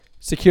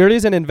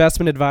Securities and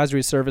investment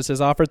advisory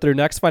services offered through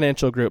Next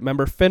Financial Group,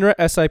 member FINRA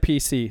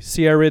SIPC.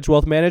 Sierra Ridge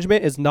Wealth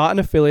Management is not an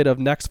affiliate of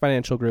Next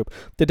Financial Group.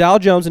 The Dow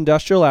Jones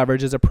Industrial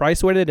Average is a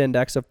price-weighted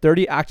index of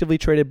 30 actively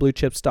traded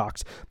blue-chip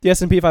stocks. The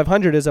S&P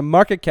 500 is a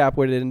market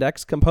cap-weighted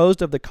index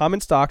composed of the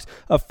common stocks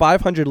of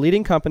 500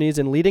 leading companies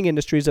in leading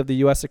industries of the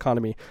U.S.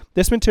 economy.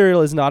 This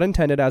material is not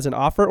intended as an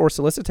offer or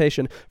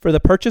solicitation for the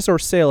purchase or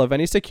sale of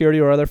any security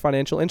or other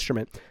financial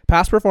instrument.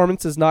 Past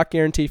performance does not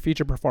guarantee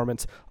future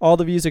performance. All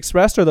the views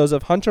expressed are those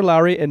of Hunter Lowry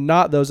and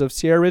not those of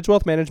Sierra Ridge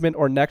Wealth Management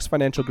or Next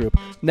Financial Group.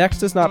 Next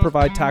does not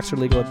provide tax or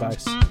legal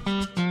advice.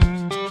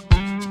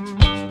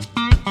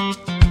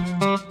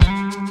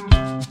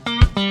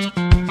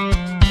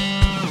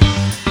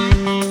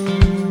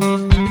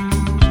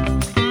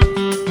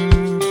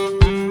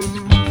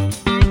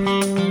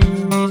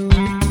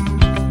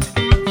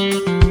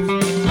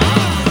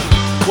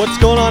 What's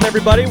going on,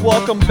 everybody?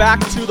 Welcome back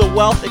to the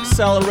Wealth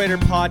Accelerator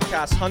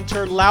Podcast.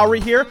 Hunter Lowry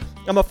here.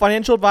 I'm a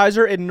financial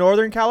advisor in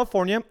Northern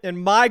California,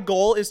 and my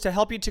goal is to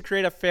help you to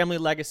create a family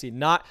legacy,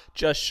 not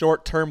just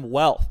short-term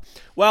wealth.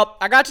 Well,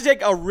 I got to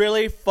take a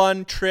really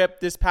fun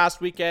trip this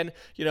past weekend.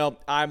 You know,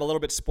 I'm a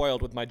little bit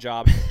spoiled with my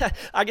job.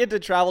 I get to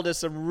travel to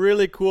some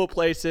really cool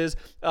places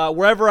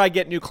wherever I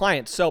get new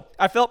clients. So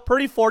I felt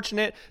pretty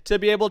fortunate to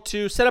be able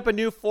to set up a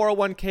new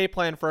 401k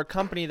plan for a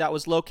company that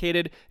was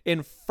located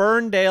in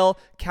Ferndale,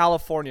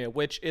 California,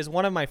 which is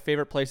one of my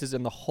favorite places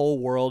in the whole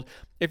world.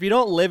 If you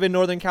don't live in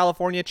Northern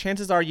California,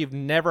 chances are you've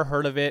never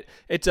heard of it.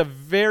 It's a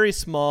very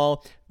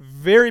small,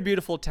 very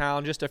beautiful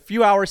town, just a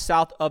few hours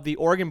south of the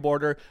Oregon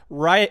border,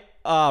 right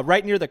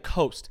near the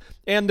coast.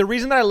 And the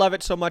reason that I love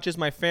it so much is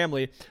my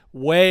family,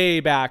 way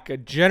back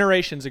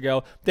generations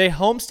ago, they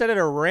homesteaded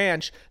a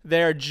ranch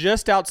there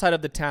just outside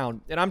of the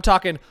town. And I'm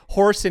talking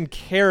horse and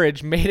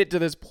carriage made it to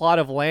this plot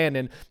of land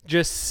and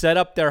just set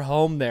up their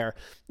home there.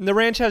 And the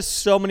ranch has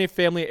so many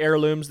family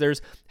heirlooms.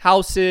 There's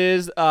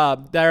houses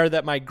there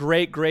that my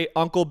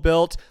great-great-uncle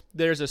built.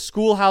 There's a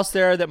schoolhouse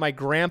there that my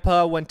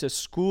grandpa went to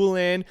school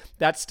in.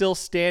 That's still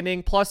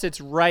standing. Plus,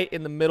 it's right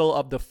in the middle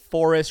of the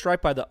forest,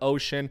 right by the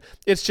ocean.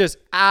 It's just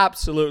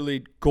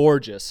absolutely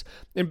gorgeous.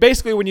 And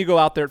basically, when you go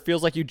out there, it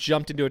feels like you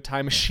jumped into a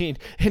time machine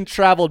and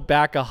traveled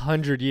back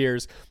 100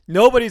 years.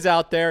 Nobody's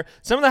out there.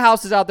 Some of the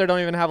houses out there don't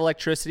even have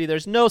electricity.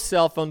 There's no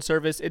cell phone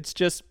service. It's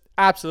just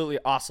absolutely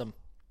awesome.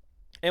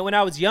 And when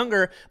I was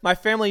younger, my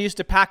family used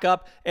to pack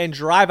up and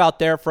drive out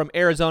there from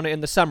Arizona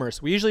in the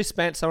summers. We usually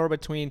spent somewhere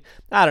between,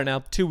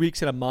 2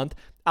 weeks and a month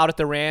out at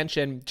the ranch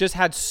and just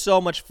had so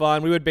much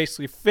fun. We would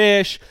basically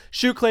fish,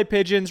 shoot clay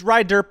pigeons,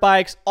 ride dirt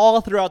bikes all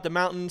throughout the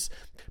mountains.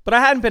 But I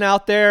hadn't been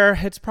out there.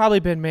 It's probably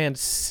been,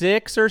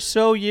 6 or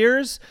so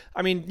years.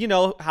 I mean, you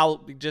know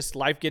how just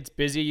life gets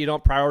busy. You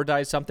don't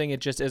prioritize something. It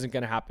just isn't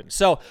going to happen.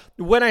 So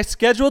when I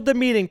scheduled the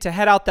meeting to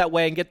head out that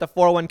way and get the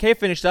 401k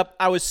finished up,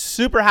 I was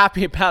super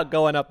happy about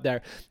going up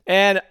there.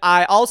 And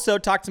I also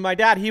talked to my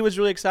dad. He was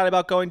really excited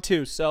about going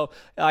too. So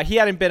he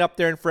hadn't been up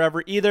there in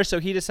forever either. So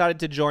he decided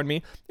to join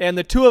me. And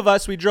the two of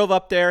us, we drove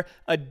up there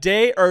a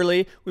day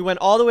early. We went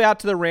all the way out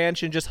to the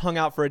ranch and just hung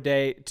out for a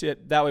day.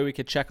 That way we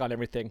could check on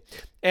everything.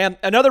 And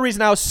another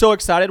reason I was so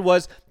excited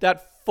was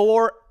that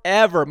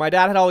forever, my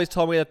dad had always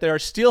told me that there are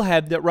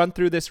steelhead that run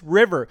through this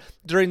river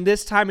during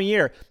this time of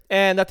year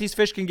and that these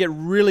fish can get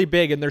really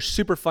big and they're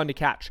super fun to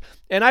catch.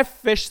 And I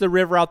fished the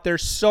river out there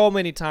so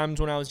many times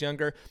when I was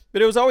younger,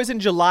 but it was always in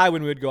July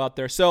when we would go out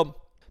there. So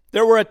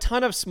there were a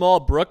ton of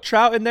small brook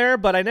trout in there,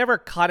 but I never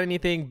caught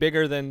anything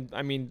bigger than,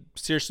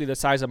 seriously, the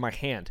size of my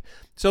hand.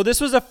 So this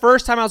was the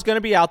first time I was going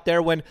to be out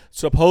there when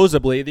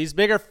supposedly these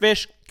bigger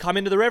fish come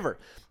into the river.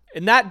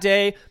 And that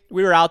day,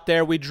 we were out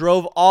there, we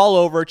drove all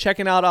over,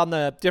 checking out on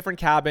the different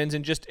cabins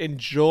and just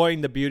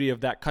enjoying the beauty of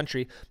that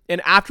country.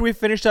 And after we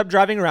finished up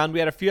driving around, we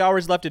had a few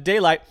hours left of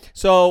daylight.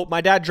 So my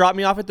dad dropped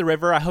me off at the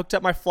river. I hooked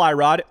up my fly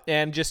rod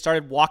and just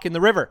started walking the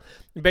river.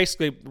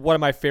 Basically, one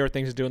of my favorite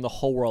things to do in the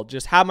whole world.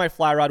 Just have my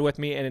fly rod with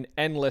me and an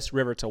endless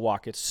river to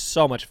walk. It's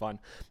so much fun.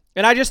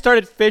 And I just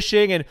started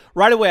fishing, and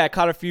right away I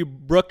caught a few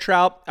brook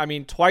trout,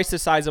 twice the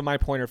size of my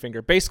pointer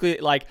finger. Basically,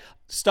 like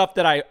stuff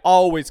that I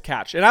always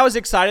catch. And I was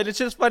excited. It's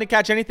just fun to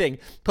catch anything.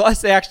 Plus,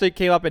 they actually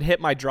came up and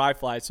hit my dry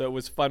fly, so it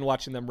was fun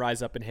watching them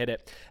rise up and hit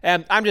it.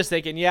 And I'm just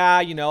thinking,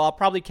 I'll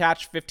probably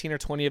catch 15 or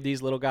 20 of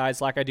these little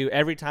guys like I do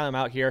every time I'm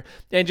out here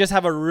and just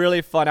have a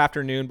really fun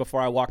afternoon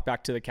before I walk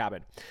back to the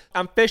cabin.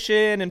 I'm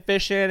fishing,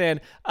 and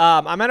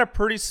I'm at a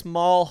pretty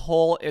small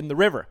hole in the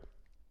river.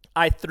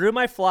 I threw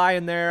my fly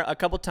in there a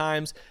couple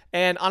times,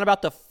 and on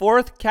about the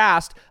fourth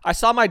cast, I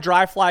saw my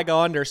dry fly go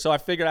under, so I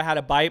figured I had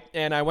a bite,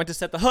 and I went to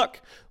set the hook.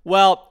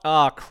 Well,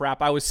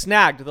 I was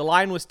snagged. The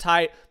line was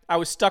tight. I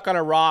was stuck on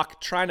a rock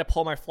trying to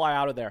pull my fly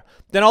out of there.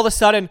 Then all of a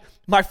sudden,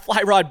 my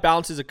fly rod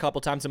bounces a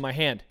couple times in my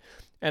hand.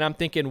 And I'm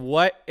thinking,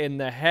 what in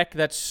the heck?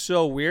 That's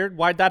so weird.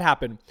 Why'd that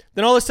happen?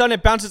 Then all of a sudden,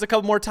 it bounces a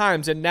couple more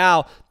times, and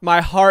now my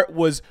heart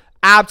was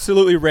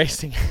absolutely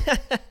racing.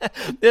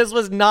 This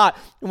was not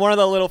one of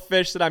the little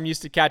fish that I'm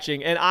used to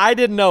catching, and I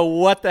didn't know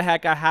what the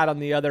heck I had on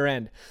the other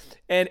end.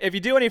 And if you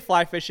do any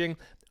fly fishing,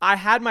 I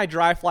had my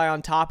dry fly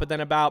on top, and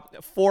then about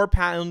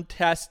 4-pound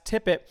test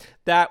tippet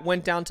that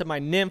went down to my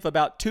nymph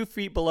about 2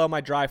 feet below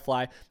my dry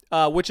fly,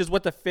 which is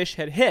what the fish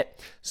had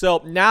hit.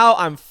 So now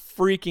I'm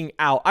freaking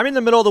out. I'm in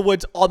the middle of the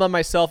woods all by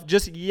myself,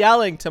 just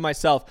yelling to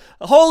myself,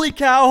 holy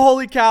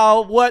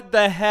cow, what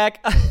the heck?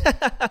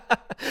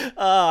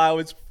 I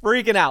was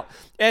freaking out.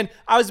 And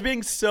I was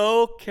being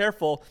so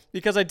careful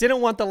because I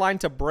didn't want the line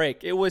to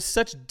break. It was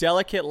such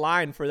delicate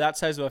line for that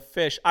size of a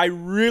fish. I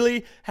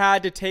really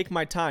had to take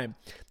my time.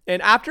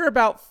 And after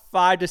about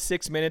 5 to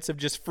 6 minutes of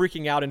just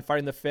freaking out and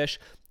fighting the fish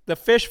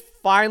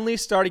finally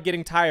started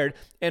getting tired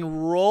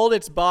and rolled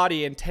its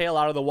body and tail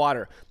out of the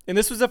water. And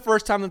this was the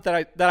first time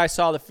that I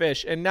saw the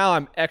fish. And now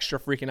I'm extra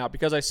freaking out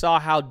because I saw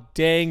how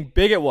dang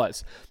big it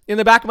was. In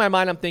the back of my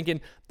mind, I'm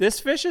thinking, this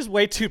fish is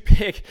way too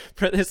big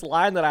for this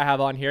line that I have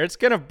on here. It's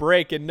going to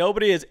break, and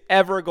nobody is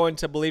ever going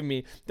to believe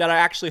me that I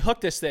actually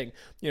hooked this thing.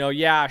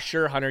 Yeah,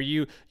 sure, Hunter,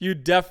 you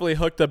definitely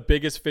hooked the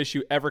biggest fish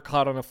you ever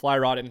caught on a fly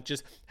rod and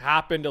just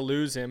happened to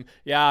lose him.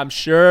 Yeah, I'm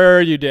sure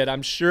you did.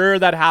 I'm sure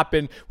that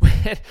happened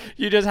when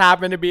you just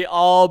happened to be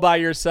all by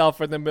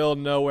yourself in the middle of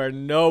nowhere.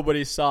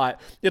 Nobody saw it.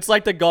 It's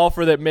like the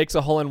golfer that makes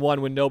a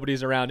hole-in-one when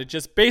nobody's around. It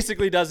just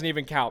basically doesn't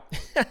even count.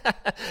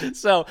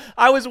 So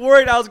I was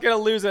worried I was going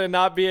to lose it and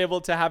not be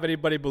able to have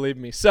anybody believe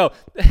me. So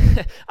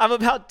I'm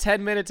about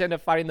 10 minutes into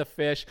fighting the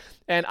fish,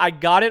 and I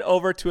got it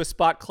over to a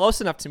spot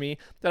close enough to me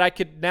that I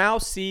could now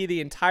see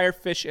the entire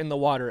fish in the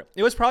water.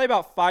 It was probably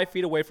about 5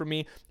 feet away from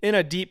me in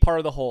a deep part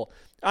of the hole.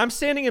 I'm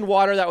standing in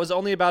water that was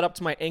only about up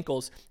to my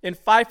ankles, and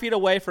 5 feet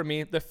away from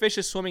me, the fish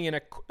is swimming in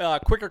a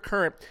quicker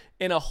current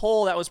in a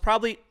hole that was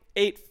probably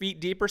 8 feet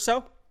deep or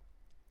so.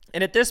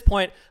 And at this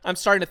point, I'm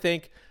starting to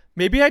think,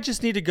 maybe I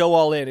just need to go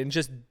all in and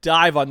just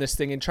dive on this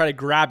thing and try to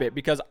grab it,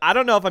 because I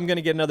don't know if I'm going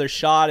to get another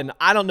shot, and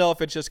I don't know if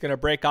it's just going to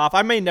break off.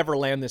 I may never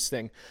land this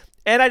thing.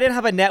 And I didn't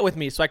have a net with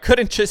me, so I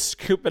couldn't just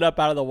scoop it up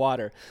out of the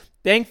water.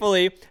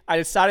 Thankfully, I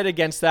decided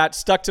against that,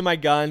 stuck to my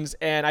guns,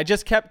 and I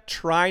just kept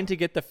trying to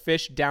get the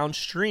fish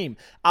downstream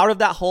out of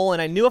that hole,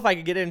 and I knew if I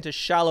could get it into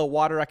shallow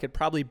water, I could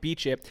probably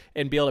beach it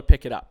and be able to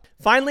pick it up.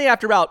 Finally,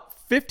 after about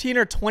 15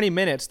 or 20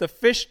 minutes, the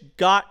fish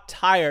got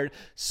tired,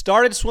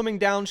 started swimming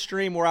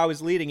downstream where I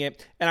was leading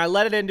it, and I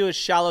let it into a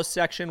shallow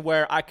section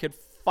where I could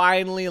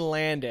finally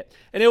land it.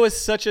 And it was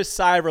such a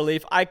sigh of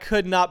relief. I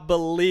could not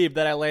believe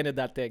that I landed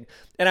that thing.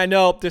 And I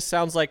know this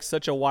sounds like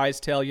such a wise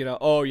tale,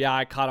 oh yeah,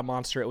 I caught a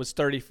monster. It was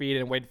 30 feet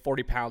and weighed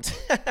 40 pounds.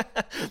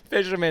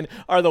 Fishermen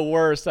are the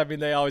worst. I mean,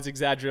 they always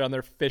exaggerate on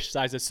their fish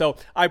sizes. So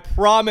I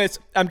promise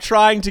I'm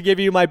trying to give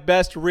you my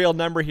best real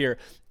number here.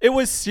 It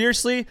was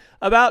seriously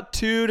about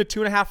 2 to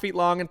 2.5 feet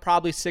long and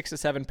probably 6 to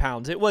 7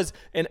 pounds. It was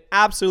an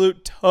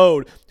absolute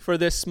toad for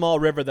this small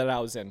river that I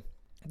was in.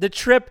 The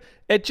trip,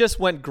 it just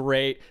went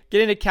great.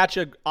 Getting to catch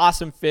an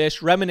awesome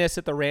fish, reminisce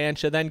at the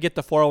ranch, and then get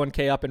the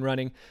 401k up and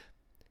running.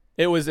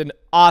 It was an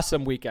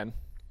awesome weekend.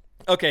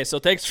 Okay, so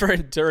thanks for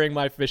enduring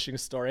my fishing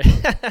story.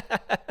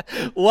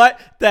 What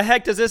the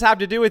heck does this have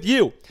to do with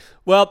you?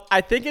 Well,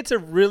 I think it's a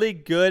really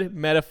good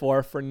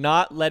metaphor for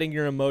not letting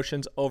your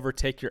emotions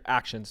overtake your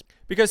actions.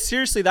 Because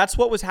seriously, that's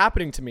what was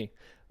happening to me.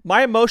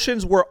 My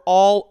emotions were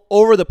all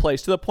over the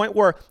place to the point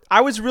where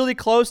I was really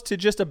close to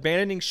just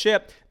abandoning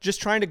ship,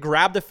 just trying to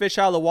grab the fish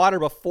out of the water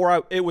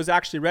before it was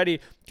actually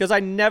ready, because I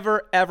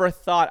never ever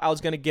thought I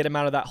was going to get him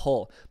out of that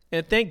hole.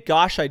 And thank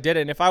gosh I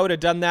didn't. If I would have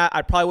done that,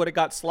 I probably would have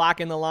got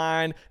slack in the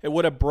line. It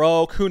would have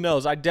broke. Who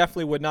knows? I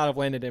definitely would not have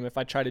landed him if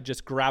I tried to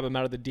just grab him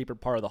out of the deeper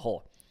part of the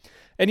hole.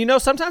 And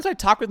sometimes I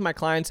talk with my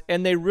clients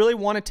and they really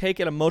want to take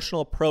an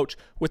emotional approach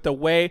with the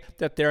way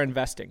that they're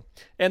investing.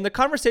 And the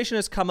conversation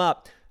has come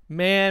up,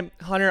 man,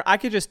 Hunter, I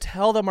could just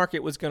tell the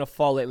market was going to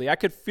fall lately. I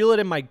could feel it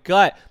in my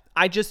gut.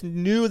 I just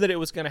knew that it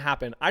was going to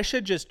happen. I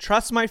should just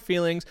trust my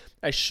feelings.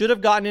 I should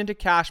have gotten into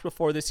cash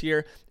before this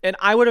year, and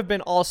I would have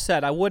been all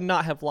set. I would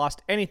not have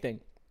lost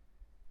anything.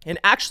 And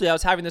actually, I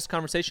was having this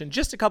conversation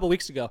just a couple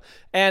weeks ago,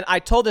 and I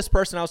told this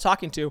person I was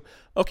talking to,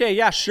 okay,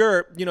 yeah,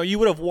 sure, you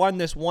would have won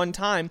this one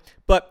time,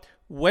 but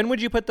when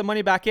would you put the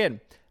money back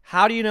in?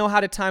 How do you know how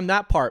to time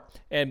that part?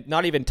 And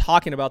not even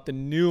talking about the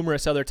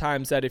numerous other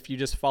times that if you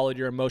just followed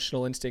your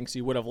emotional instincts,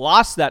 you would have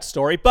lost that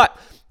story. But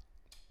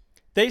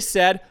they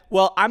said,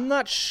 well, I'm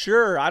not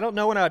sure. I don't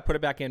know when I would put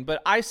it back in, but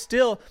I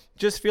still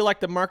just feel like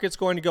the market's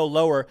going to go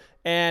lower,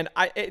 and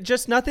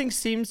nothing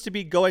seems to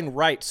be going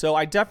right. So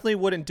I definitely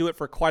wouldn't do it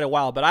for quite a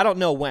while, but I don't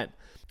know when.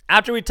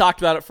 After we talked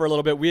about it for a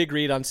little bit, we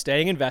agreed on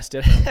staying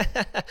invested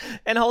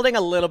and holding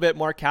a little bit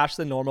more cash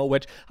than normal,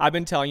 which I've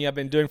been telling you I've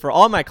been doing for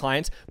all my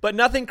clients, but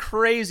nothing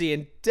crazy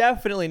and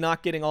definitely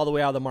not getting all the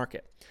way out of the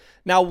market.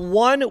 Now,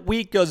 1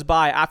 week goes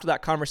by after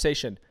that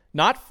conversation.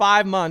 Not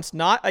 5 months,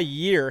 not a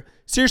year,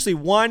 seriously,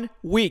 1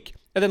 week.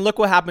 And then look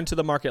what happened to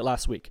the market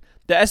last week.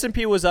 The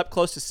S&P was up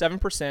close to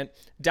 7%,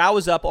 Dow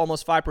was up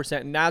almost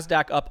 5%, and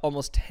NASDAQ up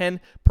almost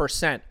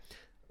 10%.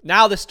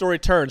 Now the story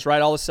turns,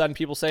 right? All of a sudden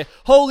people say,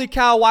 holy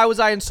cow, why was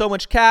I in so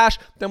much cash?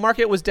 The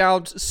market was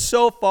down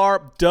so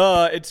far.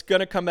 Duh, it's going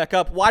to come back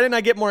up. Why didn't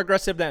I get more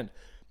aggressive then?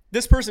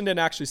 This person didn't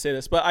actually say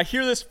this, but I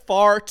hear this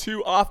far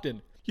too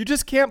often. You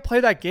just can't play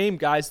that game,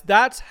 guys.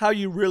 That's how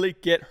you really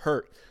get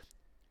hurt.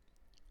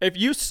 If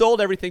you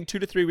sold everything 2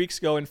 to 3 weeks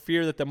ago in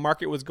fear that the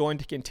market was going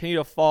to continue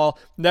to fall,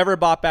 never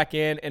bought back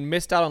in, and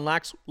missed out on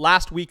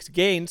last week's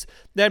gains,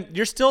 then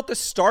you're still at the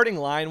starting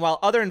line while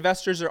other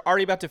investors are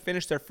already about to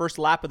finish their first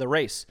lap of the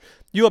race.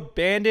 You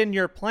abandoned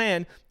your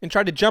plan and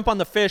tried to jump on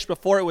the fish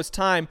before it was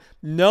time,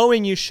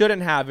 knowing you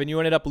shouldn't have, and you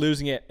ended up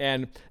losing it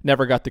and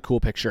never got the cool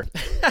picture.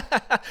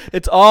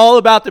 It's all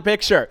about the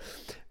picture.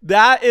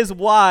 That is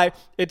why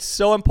it's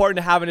so important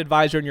to have an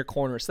advisor in your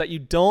corner so that you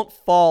don't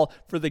fall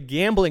for the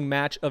gambling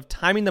match of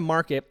timing the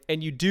market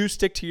and you do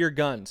stick to your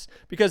guns,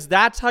 because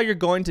that's how you're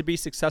going to be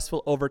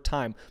successful over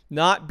time,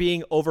 not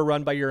being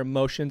overrun by your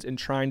emotions and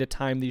trying to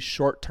time these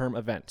short-term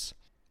events.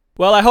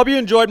 Well, I hope you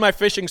enjoyed my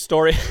fishing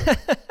story.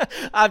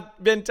 I've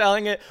been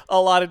telling it a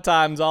lot of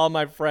times. All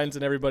my friends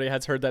and everybody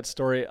has heard that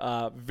story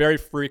very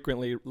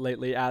frequently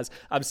lately, as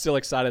I'm still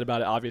excited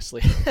about it,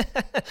 obviously.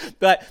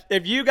 But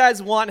if you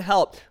guys want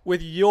help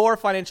with your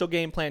financial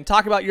game plan,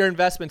 talk about your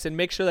investments, and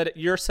make sure that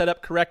you're set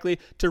up correctly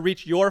to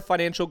reach your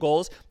financial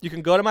goals, you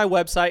can go to my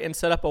website and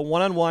set up a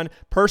one-on-one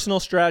personal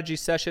strategy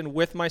session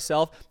with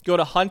myself. Go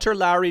to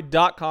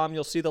hunterlowry.com.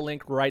 You'll see the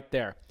link right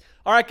there.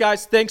 All right,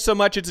 guys, thanks so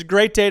much. It's a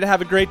great day to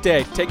have a great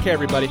day. Take care,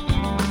 everybody.